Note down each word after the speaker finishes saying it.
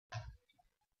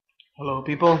Hello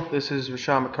people, this is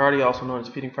Rashad McCarty, also known as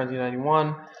Feeding Frenzy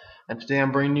 91, and today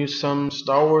I'm bringing you some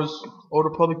Star Wars Old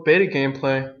Republic beta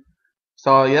gameplay.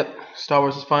 So yep, Star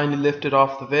Wars has finally lifted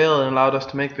off the veil and allowed us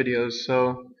to make videos,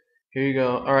 so here you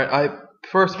go. Alright,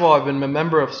 first of all, I've been a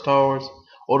member of Star Wars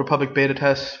Old Republic beta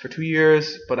tests for 2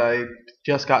 years, but I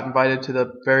just got invited to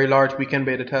the very large weekend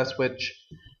beta test, which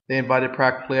they invited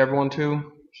practically everyone to,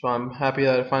 so I'm happy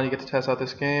that I finally get to test out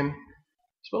this game.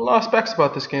 There's been a lot of specs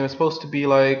about this game. It's supposed to be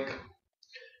like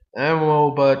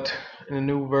MMO, but in a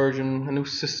new version, a new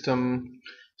system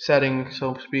setting,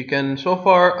 so to speak. And so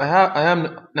far, I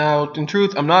am now. In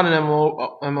truth, I'm not an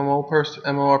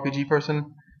MMORPG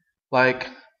person. Like,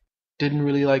 didn't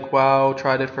really like WoW.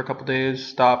 Tried it for a couple days,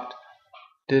 stopped.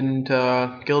 Didn't.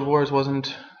 Guild Wars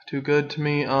wasn't too good to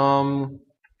me.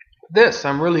 This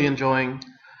I'm really enjoying.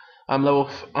 I'm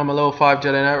a level 5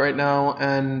 Jedi Knight right now,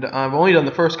 and I've only done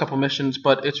the first couple missions,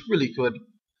 but it's really good.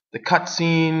 The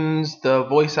cutscenes, the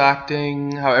voice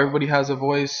acting, how everybody has a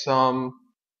voice, the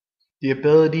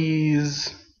abilities.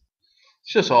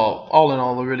 It's just all in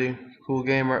all, a really cool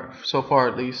game so far,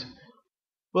 at least.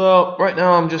 Well, right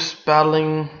now I'm just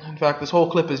battling. In fact, this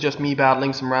whole clip is just me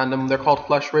battling some random. They're called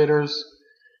Flesh Raiders.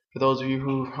 For those of you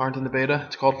who aren't in the beta,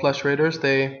 it's called Flesh Raiders.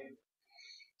 They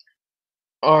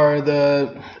are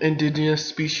the indigenous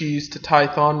species to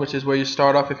Tython, which is where you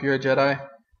start off if you're a Jedi.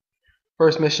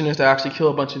 First mission is to actually kill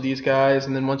a bunch of these guys,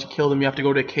 and then once you kill them, you have to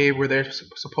go to a cave where they're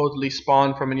supposedly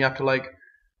spawned from, and you have to like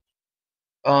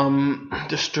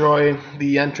destroy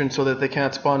the entrance so that they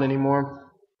can't spawn anymore.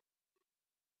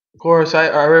 Of course, I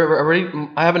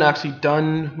haven't actually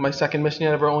done my second mission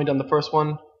yet. I've only done the first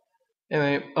one.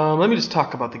 Anyway, let me just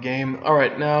talk about the game. All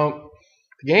right, now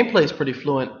the gameplay is pretty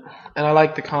fluent, and I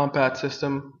like the combat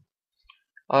system.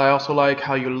 I also like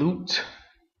how you loot.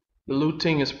 The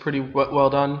looting is pretty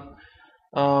well done.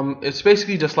 It's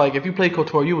basically just like if you play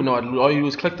KOTOR, you would know it. All you do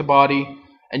is click the body,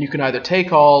 and you can either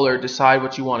take all or decide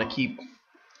what you want to keep.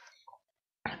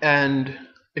 And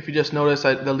if you just notice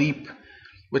the leap,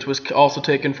 which was also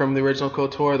taken from the original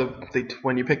KOTOR,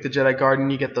 when you pick the Jedi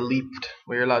Garden, you get the leap,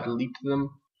 where you're allowed to leap to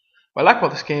them. What I like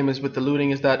about this game is with the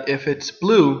looting is that if it's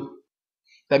blue,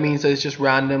 that means that it's just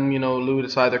random, loot.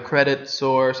 It's either credits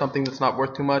or something that's not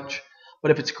worth too much.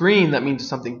 But if it's green, that means it's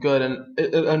something good.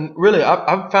 And really,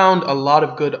 I've found a lot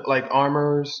of good like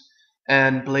armors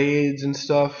and blades and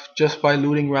stuff just by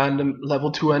looting random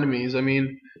level 2 enemies. I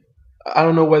mean, I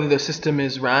don't know whether the system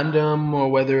is random or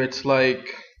whether it's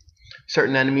like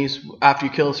certain enemies. After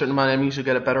you kill a certain amount of enemies, you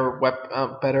get a better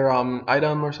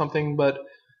item or something. But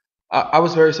I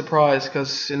was very surprised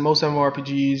because in most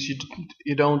MMORPGs,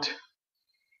 you don't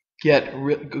get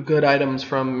good items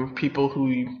from people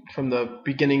from the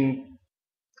beginning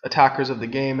attackers of the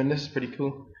game, and this is pretty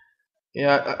cool.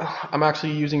 Yeah, I'm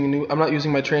actually using I'm not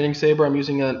using my training saber. I'm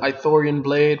using an Ithorian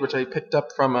blade, which I picked up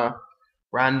from a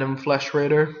random Flesh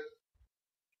Raider.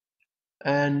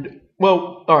 And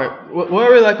well, all right. What I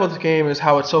really like about this game is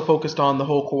how it's so focused on the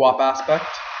whole co-op aspect.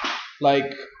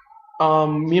 Like,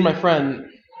 me and my friend,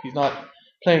 he's not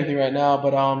playing anything right now,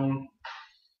 but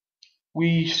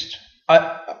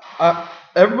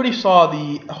everybody saw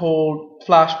the whole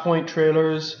Flashpoint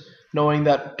trailers, knowing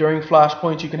that during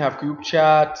Flashpoint you can have group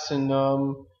chats and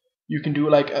you can do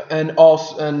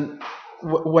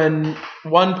when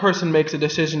one person makes a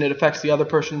decision, it affects the other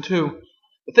person too.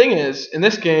 The thing is, in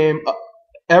this game,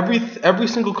 every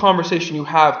single conversation you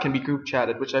have can be group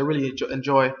chatted, which I really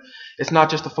enjoy. It's not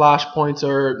just the flashpoints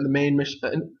or the main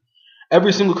mission.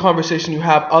 Every single conversation you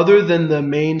have, other than the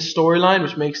main storyline,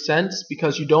 which makes sense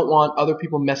because you don't want other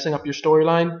people messing up your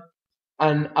storyline.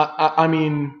 And I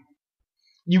mean,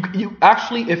 you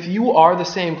actually, if you are the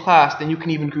same class, then you can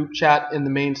even group chat in the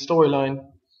main storyline.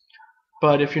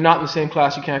 But if you're not in the same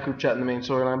class, you can't group chat in the main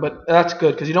storyline. But that's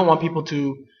good because you don't want people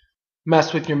to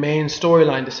mess with your main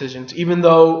storyline decisions, even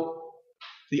though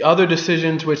the other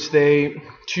decisions which they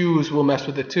choose will mess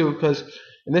with it too. Because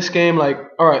in this game, like,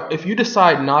 alright, if you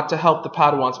decide not to help the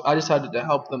Padawans, I decided to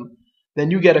help them, then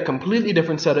you get a completely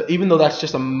different set of, even though that's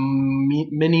just a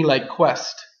mini like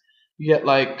quest, you get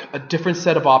like a different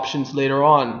set of options later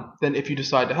on than if you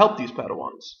decide to help these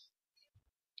Padawans.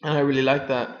 And I really like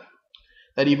that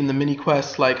even the mini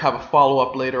quests like have a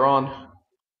follow-up later on.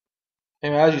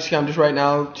 Anyway, as you see, I'm just right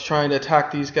now trying to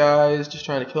attack these guys, just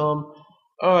trying to kill them.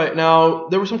 Alright, now,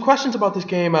 there were some questions about this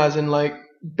game, as in, like,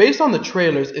 based on the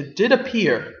trailers, it did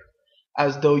appear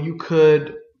as though you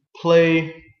could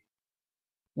play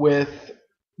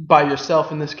by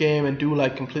yourself in this game and do,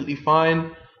 like, completely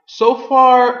fine. So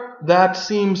far, that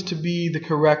seems to be the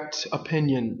correct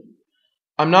opinion.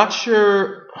 I'm not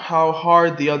sure how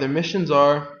hard the other missions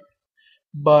are,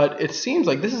 But it seems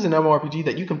like this is an MMORPG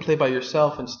that you can play by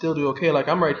yourself and still do okay. Like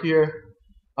I'm right here,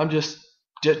 I'm just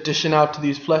dishing out to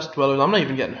these flesh dwellers. I'm not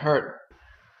even getting hurt.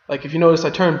 Like if you notice, I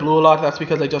turn blue a lot. That's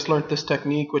because I just learned this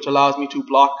technique, which allows me to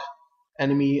block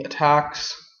enemy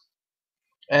attacks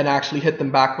and actually hit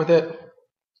them back with it.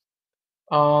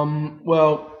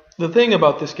 Well, the thing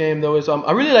about this game though is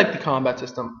I really like the combat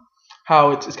system.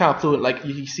 How it's kind of fluid. Like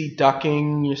you see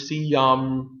ducking, you see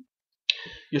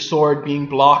your sword being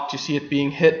blocked, you see it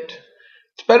being hit.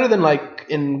 It's better than like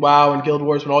in WoW and Guild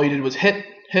Wars when all you did was hit,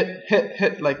 hit, hit,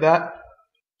 hit like that.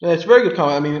 And it's very good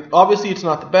combat. I mean, obviously it's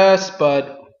not the best,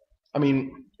 but I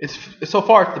mean, it's so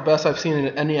far it's the best I've seen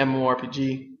in any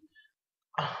MMORPG.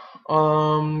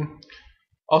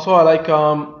 Also, I like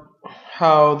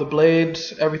how the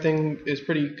blades, everything is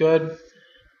pretty good.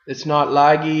 It's not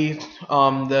laggy.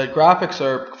 The graphics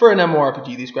are, for an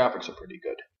MMORPG, these graphics are pretty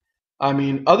good. I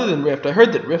mean, other than Rift, I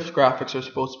heard that Rift graphics are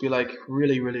supposed to be like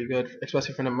really, really good,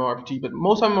 especially for an MMORPG. But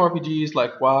most MMORPGs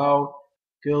like WoW,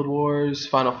 Guild Wars,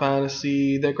 Final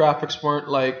Fantasy, their graphics weren't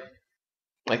like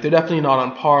they're definitely not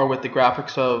on par with the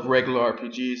graphics of regular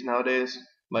RPGs nowadays.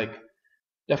 Like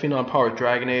definitely not on par with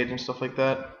Dragon Age and stuff like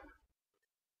that.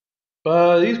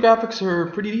 But these graphics are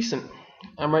pretty decent.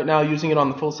 I'm right now using it on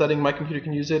the full setting. My computer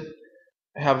can use it.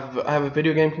 I have a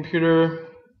video game computer,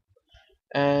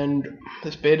 and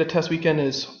this beta test weekend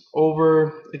is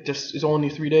over. It just is only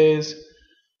 3 days,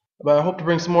 but I hope to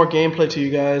bring some more gameplay to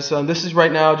you guys. This is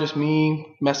right now just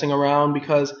me messing around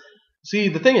because, see,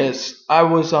 the thing is, I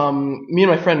was me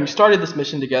and my friend, we started this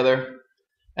mission together,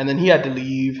 and then he had to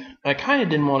leave. And I kind of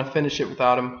didn't want to finish it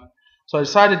without him. So I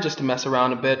decided just to mess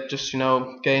around a bit, just,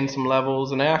 gain some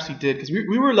levels, and I actually did, because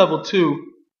we were level 2.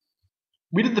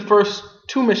 We did the first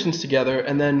 2 missions together,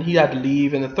 and then he had to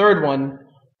leave, and the third one,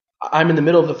 I'm in the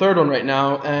middle of the third one right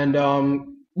now, and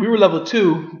we were level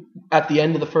 2 at the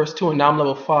end of the first 2, and now I'm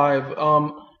level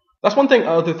 5. That's one thing,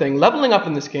 other thing, leveling up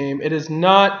in this game, it is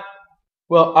not,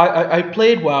 well, I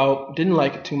played WoW, didn't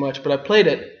like it too much, but I played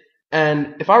it,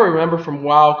 and if I remember from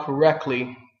WoW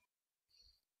correctly,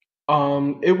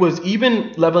 it was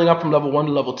even leveling up from level 1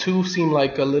 to level 2 seemed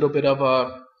like a little bit of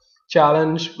a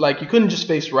challenge. Like you couldn't just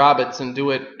face rabbits and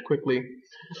do it quickly,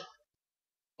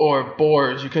 or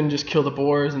boars. You couldn't just kill the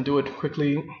boars and do it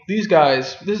quickly. These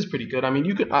guys, this is pretty good. I mean,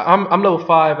 you could. I'm level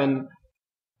 5 and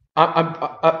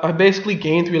I basically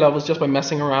gained 3 levels just by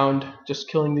messing around, just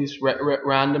killing these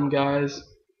random guys.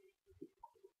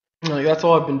 Like that's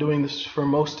all I've been doing this for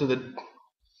most of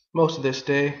this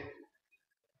day.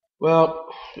 Well,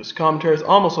 this commentary is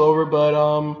almost over, but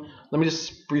let me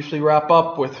just briefly wrap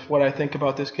up with what I think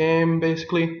about this game,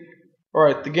 basically.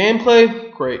 Alright, the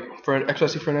gameplay, great,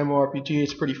 especially for an MMORPG.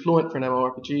 It's pretty fluent for an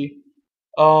MMORPG.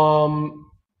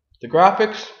 The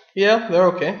graphics, yeah, they're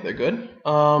okay, they're good.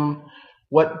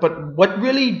 What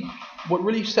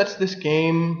really sets this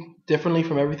game differently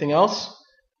from everything else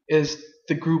is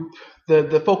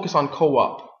the focus on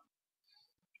co-op.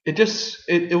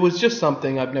 It was just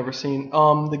something I've never seen.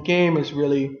 The game is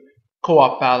really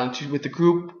co-op balanced with the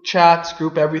group chats,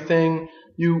 group everything.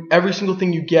 Every single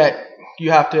thing you get, you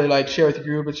have to like share with the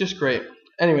group. It's just great.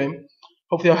 Anyway,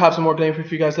 hopefully I'll have some more gameplay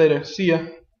for you guys later. See ya.